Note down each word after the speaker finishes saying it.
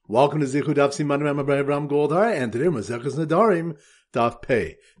Welcome to Zichud Daf Siman Mem Abraham Goldhar, and today we're Maseches Nedarim Daf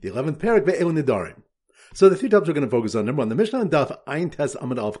Pei, the 11th parak Ve'elu Nedarim. So the three topics we're going to focus on. Number one, the Mishnah on Daf Ayin Tes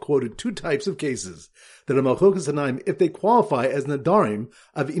Amud Aleph quoted two types of cases that are Malchokas Hanaim if they qualify as Nedarim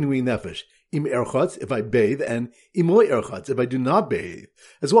of Inui Nefesh. Im Erchatz, if I bathe, and Im Lo Erchatz, if I do not bathe,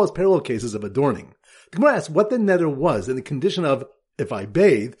 as well as parallel cases of adorning. The Gemara asks what the neder was and the condition of if I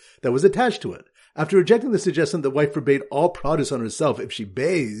bathe that was attached to it. After rejecting the suggestion that the wife forbade all produce on herself if she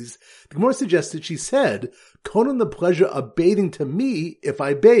bathes, the Gemara suggests that she said, "Konon the pleasure of bathing to me if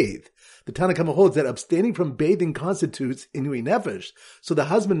I bathe." The Tanna Kama holds that abstaining from bathing constitutes inui nefesh, so the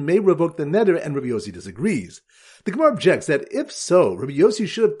husband may revoke the neder, and Rabbi Yossi disagrees. The Gemara objects that if so, Rabbi Yossi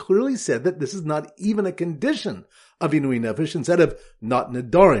should have clearly said that this is not even a condition of inui nefesh instead of not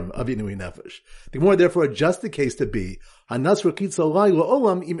nedarim of inui nefesh. The Gemara therefore adjusts the case to be hanas rakitza lai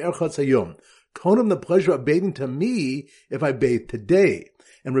la'olam im erchatz hayom. Konam the pleasure of bathing to me if I bathe today.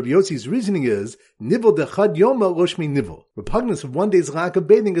 And Rabbi Yossi's reasoning is, nivel dechad yoma loshmi nivel. Repugnance of one day's lack of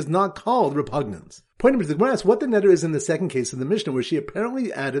bathing is not called repugnance. Point number two, the Gemara asks what the neder is in the second case of the Mishnah, where she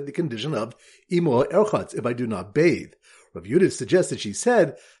apparently added the condition of imo erchatz, if I do not bathe. Rabbi Yehuda suggests that she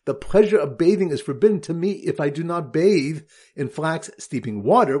said, the pleasure of bathing is forbidden to me if I do not bathe in flax steeping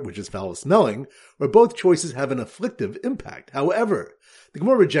water, which is foul smelling, where both choices have an afflictive impact. However, the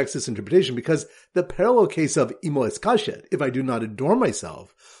Gemara rejects this interpretation because the parallel case of imo eskashet, if I do not adorn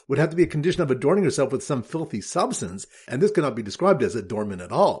myself, would have to be a condition of adorning herself with some filthy substance, and this cannot be described as adornment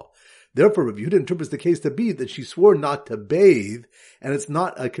at all. Therefore, Rabbi Yehuda interprets the case to be that she swore not to bathe, and it's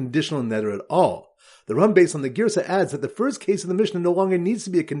not a conditional neder at all. The Ram, based on the Girsa, adds that the first case of the Mishnah no longer needs to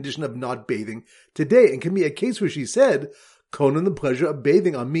be a condition of not bathing today, and can be a case where she said, Konan the pleasure of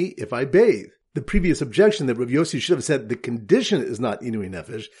bathing on me if I bathe. The previous objection that Rav Yossi should have said the condition is not inui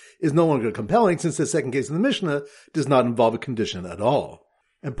nefesh is no longer compelling, since the second case of the Mishnah does not involve a condition at all.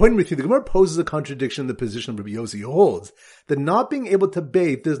 And point number three, the Gemara poses a contradiction in the position of Rabbi Yossi, who holds that not being able to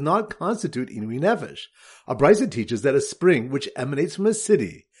bathe does not constitute inui nefesh. A Brisa teaches that a spring which emanates from a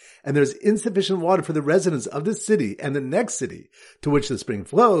city, and there is insufficient water for the residents of the city and the next city to which the spring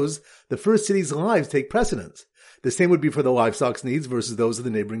flows, the first city's lives take precedence. The same would be for the livestock's needs versus those of the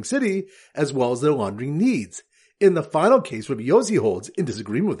neighboring city, as well as their laundering needs. In the final case, Rabbi Yossi holds, in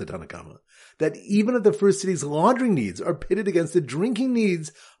disagreement with the Tanna Kama, that even if the first city's laundering needs are pitted against the drinking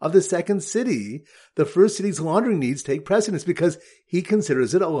needs of the second city, the first city's laundering needs take precedence because he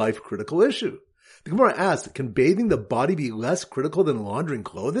considers it a life-critical issue. The Gemara asks, can bathing the body be less critical than laundering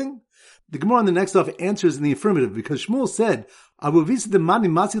clothing? The Gemara on the next off answers in the affirmative because Shmuel said,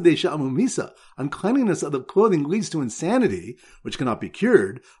 uncleanliness of the clothing leads to insanity, which cannot be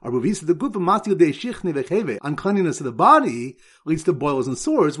cured. Uncleanliness of the body leads to boils and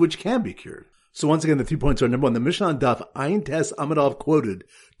sores, which can be cured. So once again, the 3 points are: number one, the Mishnah on Daf Ayin Tes Amud Aleph quoted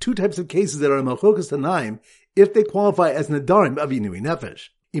two types of cases that are Malchokas Hanaim if they qualify as Nedarim of Inui Nefesh.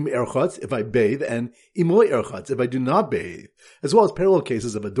 Im Erchatz, if I bathe, and Im Lo Erchatz, if I do not bathe, as well as parallel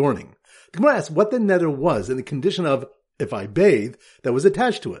cases of adorning. The Gemara asks what the neder was and the condition of if I bathe that was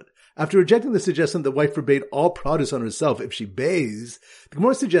attached to it. After rejecting the suggestion that the wife forbade all produce on herself if she bathes, the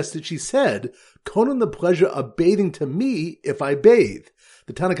Gemara suggests that she said, Konan the pleasure of bathing to me if I bathe.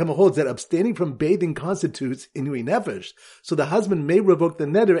 The Tanna Kama holds that abstaining from bathing constitutes inui nefesh, so the husband may revoke the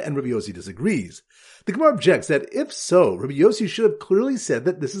neder, and Rabbi Yossi disagrees. The Gemara objects that if so, Rabbi Yossi should have clearly said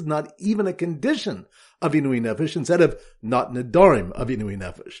that this is not even a condition of inui nefesh instead of not nedarim of inui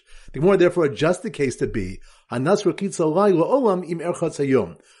nefesh. The Gemara therefore adjusts the case to be hanas rakitza lai la'olam im erchatz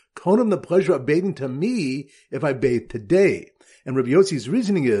hayom. Konam the pleasure of bathing to me if I bathe today. And Rabbi Yossi's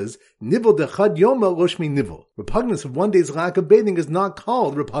reasoning is, nivel dechad yoma loshmi nivel. Repugnance of one day's lack of bathing is not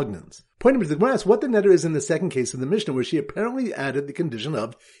called repugnance. Point number two, the Gemara asks what the neder is in the second case of the Mishnah, where she apparently added the condition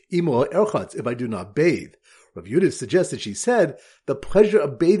of imo erchatz, if I do not bathe. Rabbi Yehuda suggests that she said, the pleasure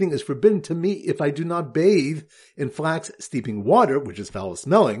of bathing is forbidden to me if I do not bathe in flax steeping water, which is foul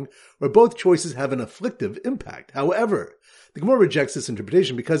smelling, where both choices have an afflictive impact. However, the Gemara rejects this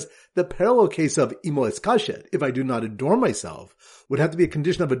interpretation because the parallel case of imo eskashet, if I do not adorn myself, would have to be a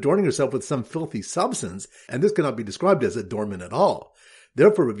condition of adorning herself with some filthy substance, and this cannot be described as adornment at all.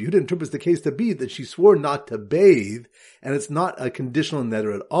 Therefore, Rabbi Yehuda interprets the case to be that she swore not to bathe, and it's not a conditional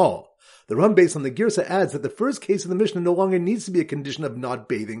neder at all. The Ram, based on the Girsa, adds that the first case of the Mishnah no longer needs to be a condition of not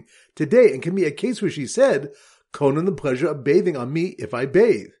bathing today, and can be a case where she said, Konan the pleasure of bathing on me if I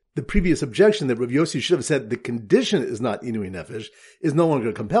bathe. The previous objection that Rav Yossi should have said the condition is not inui nefesh is no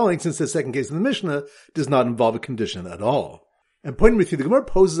longer compelling, since the second case of the Mishnah does not involve a condition at all. And point number three, the Gemara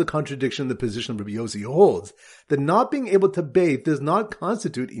poses a contradiction in the position of Rabbi Yossi, who holds that not being able to bathe does not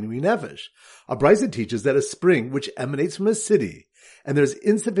constitute inui nefesh. A Brisa teaches that a spring which emanates from a city, and there is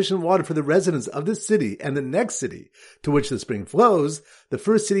insufficient water for the residents of the city and the next city to which the spring flows, the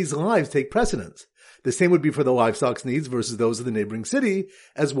first city's lives take precedence. The same would be for the livestock's needs versus those of the neighboring city,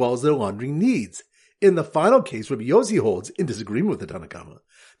 as well as their laundering needs. In the final case, Rabbi Yossi holds, in disagreement with the Tanna Kama,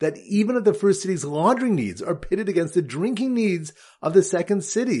 that even if the first city's laundering needs are pitted against the drinking needs of the second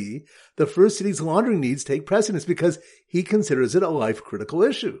city, the first city's laundering needs take precedence because he considers it a life-critical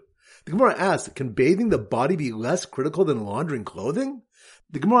issue. The Gemara asks, can bathing the body be less critical than laundering clothing?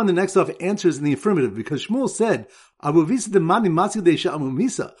 The Gemara on the next off answers in the affirmative because Shmuel said, uncleanliness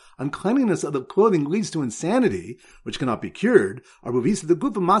of the clothing leads to insanity, which cannot be cured. Uncleanliness of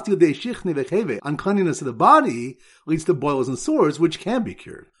the body leads to boils and sores, which can be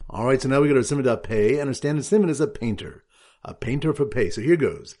cured. Alright, so now we go to Simon Pei, and our standard simon is a painter. A painter for pay. So here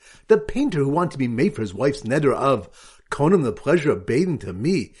goes. The painter who wanted to be made for his wife's neder of Konam, the pleasure of bathing to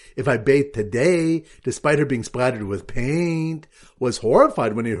me, if I bathed today, despite her being splattered with paint, was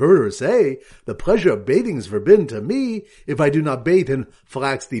horrified when he heard her say, the pleasure of bathing is forbidden to me if I do not bathe in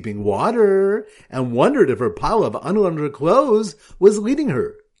flax steeping water, and wondered if her pile of unlaundered clothes was leading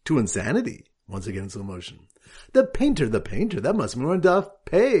her to insanity. Once again in slow motion. The painter, that must be on Daf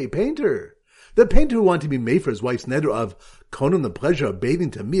Pei, painter. The painter who wanted to be made for his wife's neder of Konam, the pleasure of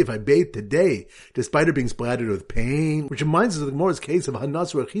bathing to me if I bathed today, despite her being splattered with pain, which reminds us of the Gemara's case of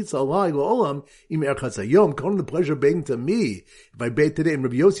Hanas Rechitza Alai Lo'olam Im Erchatz Hayom, Konam, the pleasure of bathing to me if I bathed today, and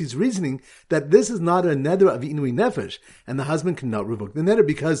Rabbi Yossi's reasoning that this is not a neder of Inui Nefesh, and the husband cannot revoke the neder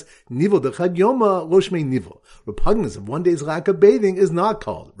because Nivel Dechad Yoma Lo Shmei Nivel. Repugnance of one day's lack of bathing is not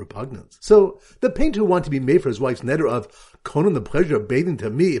called repugnance. So, the painter who wanted to be made for his wife's neder of Konam, the pleasure of bathing to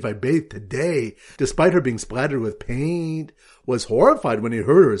me if I bathed today, despite her being splattered with paint, was horrified when he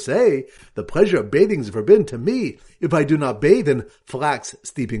heard her say, the pleasure of bathing is forbidden to me if I do not bathe in flax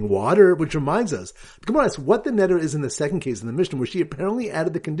steeping water, which reminds us, the Gemara asks what the neder is in the second case in the Mishnah, where she apparently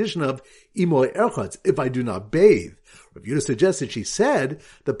added the condition of imoy erchatz, if I do not bathe. Rav Yehuda suggests that she said,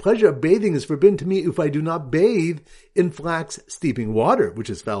 the pleasure of bathing is forbidden to me if I do not bathe in flax steeping water, which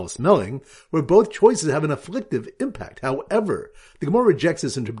is foul smelling, where both choices have an afflictive impact. However, the Gemara rejects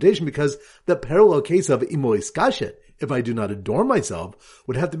this interpretation because the parallel case of imoy skashet, if I do not adorn myself,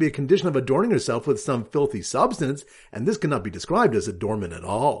 would have to be a condition of adorning herself with some filthy substance, and this cannot be described as adornment at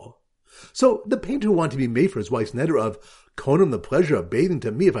all. So, the painter who wanted to be made for his wife's neder of Konam, the pleasure of bathing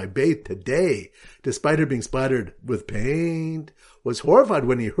to me if I bathed today, despite her being splattered with paint, was horrified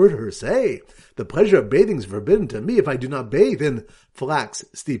when he heard her say, the pleasure of bathing is forbidden to me if I do not bathe in flax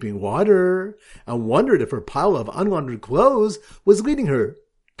steeping water, and wondered if her pile of unlaundered clothes was leading her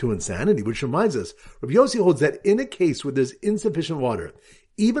to insanity, which reminds us, Rabbi Yossi holds that in a case where there's insufficient water,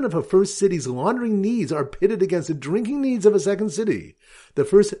 even if a first city's laundering needs are pitted against the drinking needs of a second city, the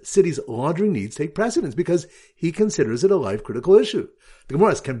first city's laundering needs take precedence because he considers it a life-critical issue. The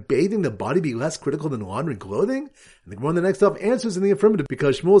Gemara asks, can bathing the body be less critical than laundering clothing? And the Gemara on the next off answers in the affirmative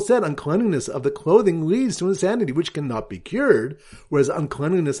because Shmuel said uncleanliness of the clothing leads to insanity, which cannot be cured, whereas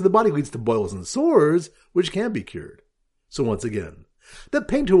uncleanliness of the body leads to boils and sores, which can be cured. So once again, the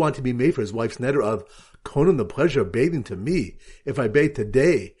painter wanted to be made for his wife's neder of Konam, the pleasure of bathing to me if I bathed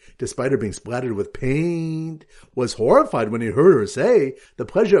today, despite her being splattered with paint, was horrified when he heard her say, the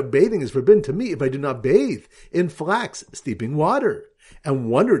pleasure of bathing is forbidden to me if I do not bathe in flax steeping water, and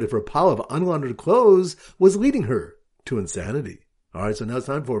wondered if her pile of unlaundered clothes was leading her to insanity. Alright, so now it's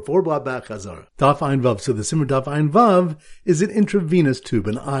time for 4 blot back Chazara. Daf Ayin Vav. So the Simmer Daf Ayin Vav is an intravenous tube,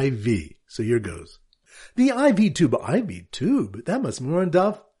 an IV. So here goes. The IV tube, that must be more on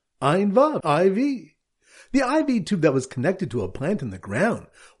Daf Ayin Vav, IV. The IV tube that was connected to a plant in the ground,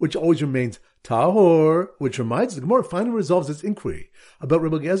 which always remains tahor, which reminds the Gemara finally resolves its inquiry about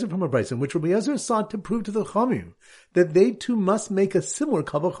Rabbi Eliezer from a brayso, in which Rabbi Eliezer sought to prove to the Chachamim that they too must make a similar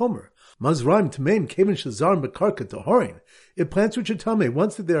kal vachomer. Mazraim tameim kevin shazarim bekarka tahorin. If plants which are tamei,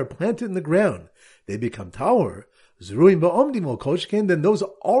 once that they are planted in the ground, they become tahor. Zeruim ba'omdim ol koshken, then those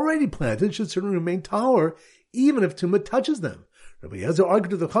already planted should certainly remain tahor, even if tumah touches them. Rabbi Eliezer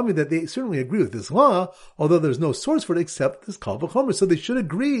argued to the Chachamim that they certainly agree with this law, although there's no source for it except this kal vachomer, so they should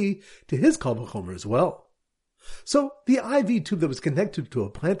agree to his kal vachomer as well. So the IV tube that was connected to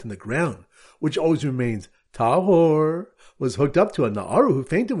a plant in the ground, which always remains tahor, was hooked up to a na'aru who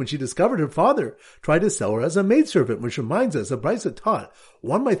fainted when she discovered her father tried to sell her as a maidservant, which reminds us, a brayso taught,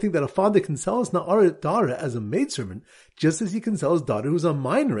 one might think that a father can sell his na'aru daughter as a maidservant, just as he can sell his daughter who's a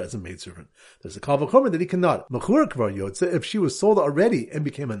minor as a maidservant. There's a kal vachomer that he cannot. Mechura kvar yotze, if she was sold already and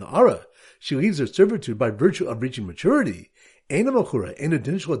became a na'ara, she leaves her servitude by virtue of reaching maturity. Ain't a mechura, ain't a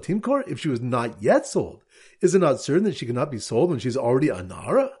din shel timkor, if she was not yet sold. Is it not certain that she cannot be sold when she's already a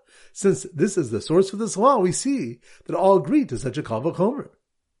na'ara? Since this is the source for this law, we see that all agree to such a kal v'chomer.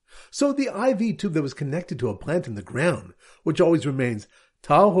 So the IV tube that was connected to a plant in the ground, which always remains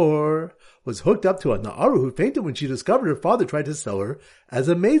tahor, was hooked up to a na'ara who fainted when she discovered her father tried to sell her as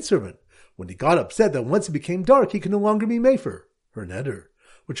a maidservant, when he got upset that once it became dark, he could no longer be mefer, her neder.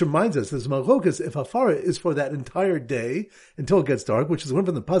 Which reminds us, this machlokas, if hafara is for that entire day until it gets dark, which is learned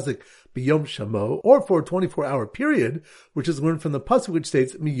from the pasuk biyom shamo, or for a 24-hour period, which is learned from the pasuk which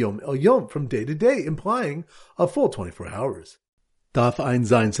states miyom el yom, from day to day, implying a full 24 hours. Daf Ein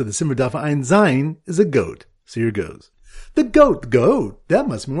Zayin. So the simmer Daf Ein Zayin is a goat. So here goes. The goat, that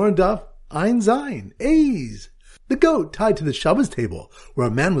must be more on Daf Ein Zayin. A's. The goat tied to the Shabbos table, where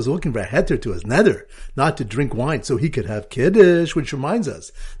a man was looking for a heter to his neder, not to drink wine so he could have kiddush, which reminds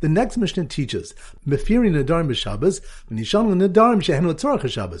us, the next Mishnah teaches, Mefiri Nedarim b'Shabbos, v'nishanu Nedarim shehen l'tzorach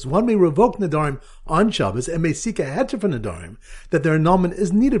HaShabbos. One may revoke Nedarim on Shabbos and may seek a heter for Nedarim, that their annulment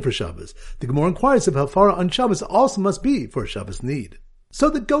is needed for Shabbos. The Gemara inquires if hafara on Shabbos also must be for a Shabbos need. So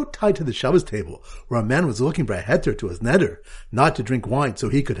the goat tied to the Shabbos table, where a man was looking for a heter to his neder, not to drink wine so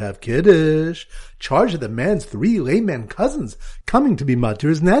he could have kiddush, charged the man's 3 layman cousins coming to be matir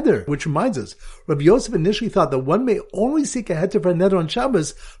his neder, which reminds us, Rabbi Yosef initially thought that one may only seek a heter for a neder on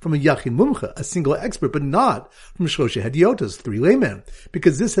Shabbos from a yachid mumcha, a single expert, but not from shlosha hediotas, 3 laymen,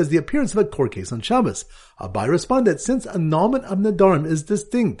 because this has the appearance of a court case on Shabbos. Abai responded that since annulment of Nedarim is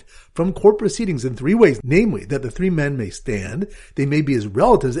distinct from court proceedings in 3 ways, namely that the 3 men may stand, they may be his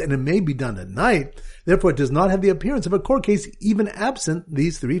relatives, and it may be done at night, therefore it does not have the appearance of a court case even absent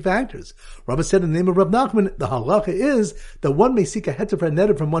these 3 factors. Rabbah said in the name of Rav Nachman, the halacha is that one may seek a heter for a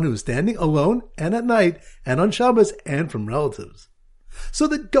neder from one who is standing alone and at night and on Shabbos and from relatives. So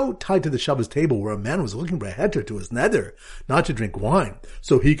the goat tied to the Shabbos table, where a man was looking for a heter to his neder, not to drink wine,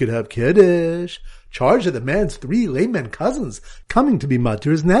 so he could have kiddush, charged at the man's 3 layman cousins coming to be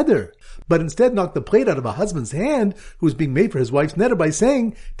matir his neder, but instead knocked the plate out of a husband's hand who was being made for his wife's neder by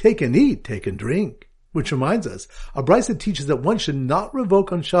saying, take and eat, take and drink. Which reminds us, a brisa teaches that one should not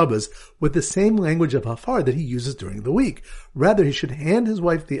revoke on Shabbos with the same language of hafar that he uses during the week. Rather, he should hand his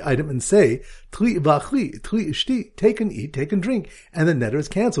wife the item and say, Tli v'achli, tli ishti, take and eat, take and drink, and the neder is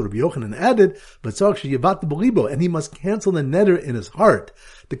cancelled. Rabbi Yochanan added, Batzach sheyivat b'libo, and he must cancel the neder in his heart.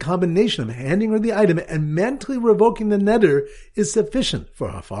 The combination of handing her the item and mentally revoking the neder is sufficient for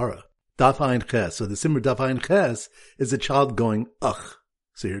hafara. Daf Ayin Ches. So the simmer Daf Ayin Ches is a child going, ach.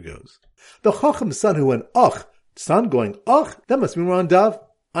 So here goes. The Chacham's son who went, ach, son going, ach, that must be more on Daf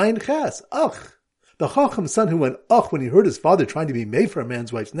Ayin Ches, ach. The Chacham's son who went, ach, when he heard his father trying to be made for a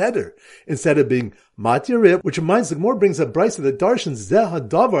man's wife's neder, instead of being matir, which reminds the Gemara brings up brisa that darshans zeh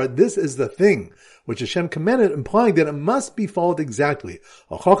hadavar, this is the thing, which Hashem commanded, implying that it must be followed exactly.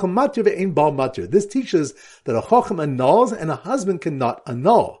 A chacham matir ve'ein bal matir. This teaches that a chacham annuls and a husband cannot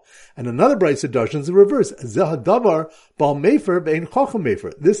annul. And another brisa darshans the reverse. Zeh hadavar bal mefer ve'ein chacham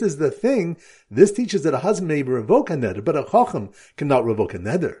mefer. This is the thing. This teaches that a husband may revoke a neder, but a chacham cannot revoke a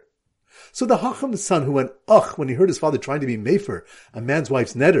neder. So the Chacham's son who went, ach, when he heard his father trying to be mefer, a man's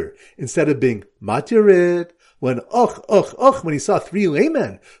wife's neder, instead of being matirit, when when he saw 3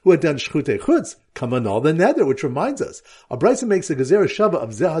 laymen who had done shchutei chutz, come on all the neder, which reminds us, a brisa makes a gezerah shava of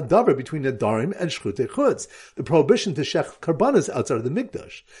zeh hadavar between nedarim and shchutei chutz, the prohibition to shech karbanas outside of the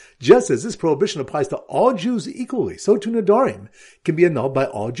mikdash. Just as this prohibition applies to all Jews equally, so too nedarim can be annulled by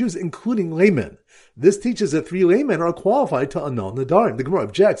all Jews, including laymen. This teaches that 3 laymen are qualified to annul nedarim. The Gemara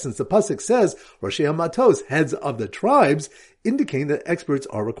objects, since the pasuk says, Roshei HaMatos, heads of the tribes, indicating that experts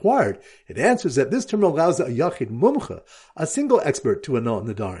are required. It answers that this term allows a yachid mumcha, a single expert, to annul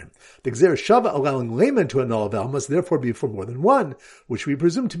nedarim. The gzer shava allowing laymen to annul a vow must therefore be for more than 1, which we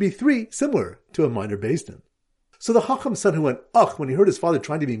presume to be 3, similar to a minor beis din. So the Chacham's son who went, ach, when he heard his father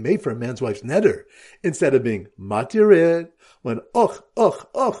trying to be made for a man's wife's neder, instead of being matirid, when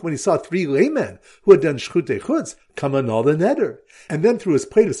when he saw 3 laymen who had done shchutei chutz, come annul the neder, and then threw his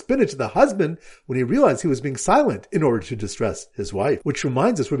plate of spinach at the husband when he realized he was being silent in order to distress his wife. Which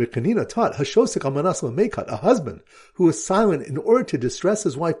reminds us, Rabbi Chanina taught, hashosek amanas l'meikat, a husband who is silent in order to distress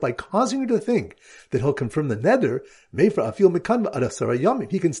his wife by causing her to think that he'll confirm the neder, meifra afil mekan ad asara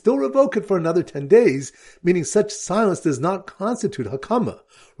yamim, he can still revoke it for another 10 days, meaning such silence does not constitute hakama.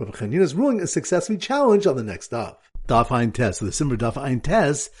 Rabbi Chanina's ruling is successfully challenged on the next daf. Daf Ayin Tes. So the simmer Daf Ayin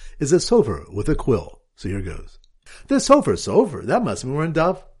Tes is a sofer with a quill. So here goes. The sofer, that must be more in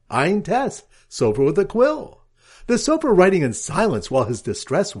Daf Ayin Tes. Sofer with a quill. The sofer writing in silence while his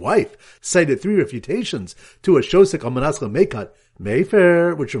distressed wife cited 3 refutations to a shosek amanas l'meikat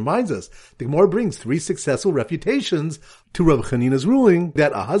mefer, which reminds us, the Gemara brings 3 successful refutations to Rav Chanina's ruling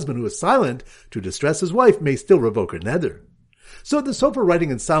that a husband who is silent to distress his wife may still revoke her neder. So the Sofer, writing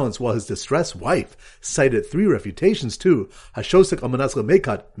in silence while his distressed wife cited 3 refutations to Hashosek Amanasla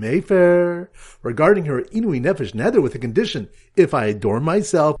Mekat Mayfair regarding her Inui Nefesh Neder with the condition, if I adorn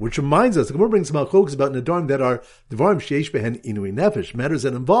myself, which reminds us, the Gemara brings some halachos about Nedarim that are Dvarim Sheish Behen Inui Nefesh, matters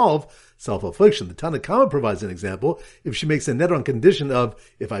that involve self-affliction. The Tanna Kama provides an example. If she makes a neder on condition of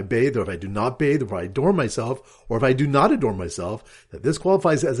if I bathe or if I do not bathe, or if I adorn myself or if I do not adorn myself, that this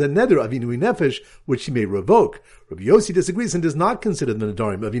qualifies as a neder of Inui Nefesh, which she may revoke. Rabbi Yossi disagrees and does not consider the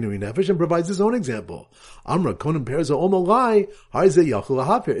Nedarim of Inui Nefesh and provides his own example. Amra Konim Perza Omalai Harze Yachul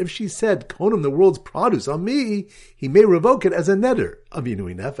Hafir. If she said Konim, the world's produce, on me, he may revoke it as a neder of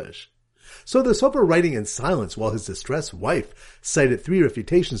Inui Nefesh. So the Sofer, writing in silence while his distressed wife cited 3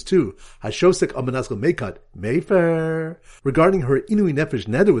 refutations to Hashosek Amanasla Mekat Mayfair regarding her Inui Nefesh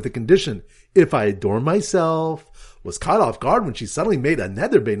neder with the condition, if I adorn myself, was caught off guard when she suddenly made a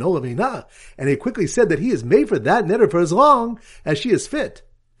neder beino leveina, and he quickly said that he is made for that neder for as long as she is fit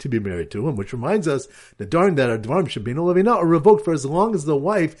to be married to him, which reminds us that Nedarim that are dvarim shebeino leveina are revoked for as long as the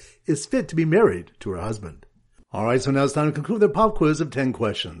wife is fit to be married to her husband. Alright, so now it's time to conclude the pop quiz of 10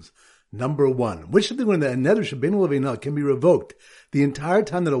 questions. Number 1. Which of the that a neder shebeinu leveina can be revoked the entire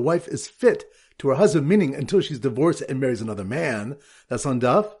time that a wife is fit to her husband, meaning until she's divorced and marries another man? That's on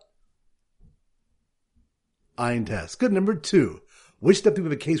Daf Ayin Test. Good. Number 2. Which step do we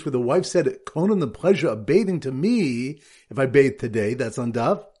have a case where the wife said, Konon, the pleasure of bathing to me if I bathe today? That's on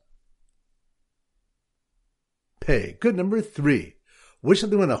Daf Pei. Good. Number 3. Which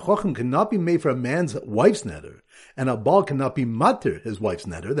of the when a chochem cannot be made for a man's wife's neder, and a baal cannot be mater his wife's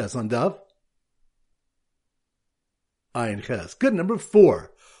neder? That's on Daf Ayin Ches. Good. Number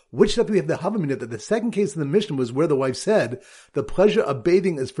 4. Which step do we have the Havamina that the second case in the Mishnah was where the wife said, the pleasure of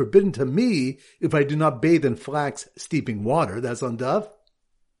bathing is forbidden to me if I do not bathe in flax steeping water? That's on Daf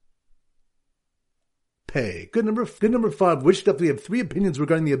Pei. Good. Number 5. Which step do we have 3 opinions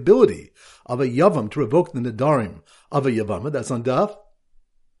regarding the ability of a yavam to revoke the Nedarim of a yavama? That's on Daf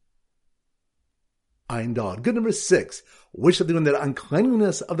Ayin Dal. Good. Number 6. Which of the one that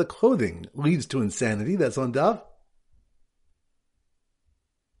uncleanliness of the clothing leads to insanity? That's on Daf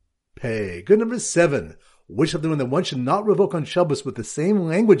Pei. Good. Number 7. Which of the one that one should not revoke on Shabbos with the same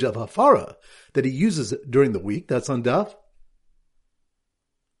language of hafara that he uses during the week? That's on Daf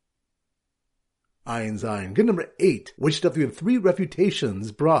Ayin Zayin. Good. Number 8. Which stuff do we have 3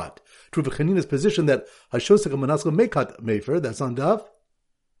 refutations brought to Rav Chanina's position that Hashosek Amanasla Mekat Mefer? That's on Daf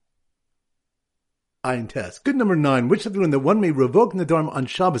Ayin Test. Good. Number 9. Which of the one that one may revoke Nedarim on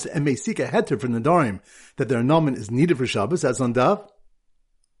Shabbos and may seek a heter for Nedarim that their annulment is needed for Shabbos? That's on Daf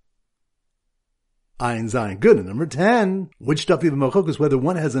Ayin Zayin. Good. And number 10. Which stuff do we have is whether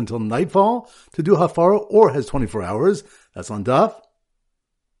one has until nightfall to do hafara or has 24 hours? That's on Daf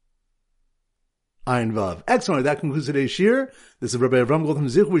Ayin Vav. Excellent. That concludes today's shir. This is Rabbi Avram Goldham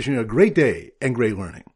Zich wishing you a great day and great learning.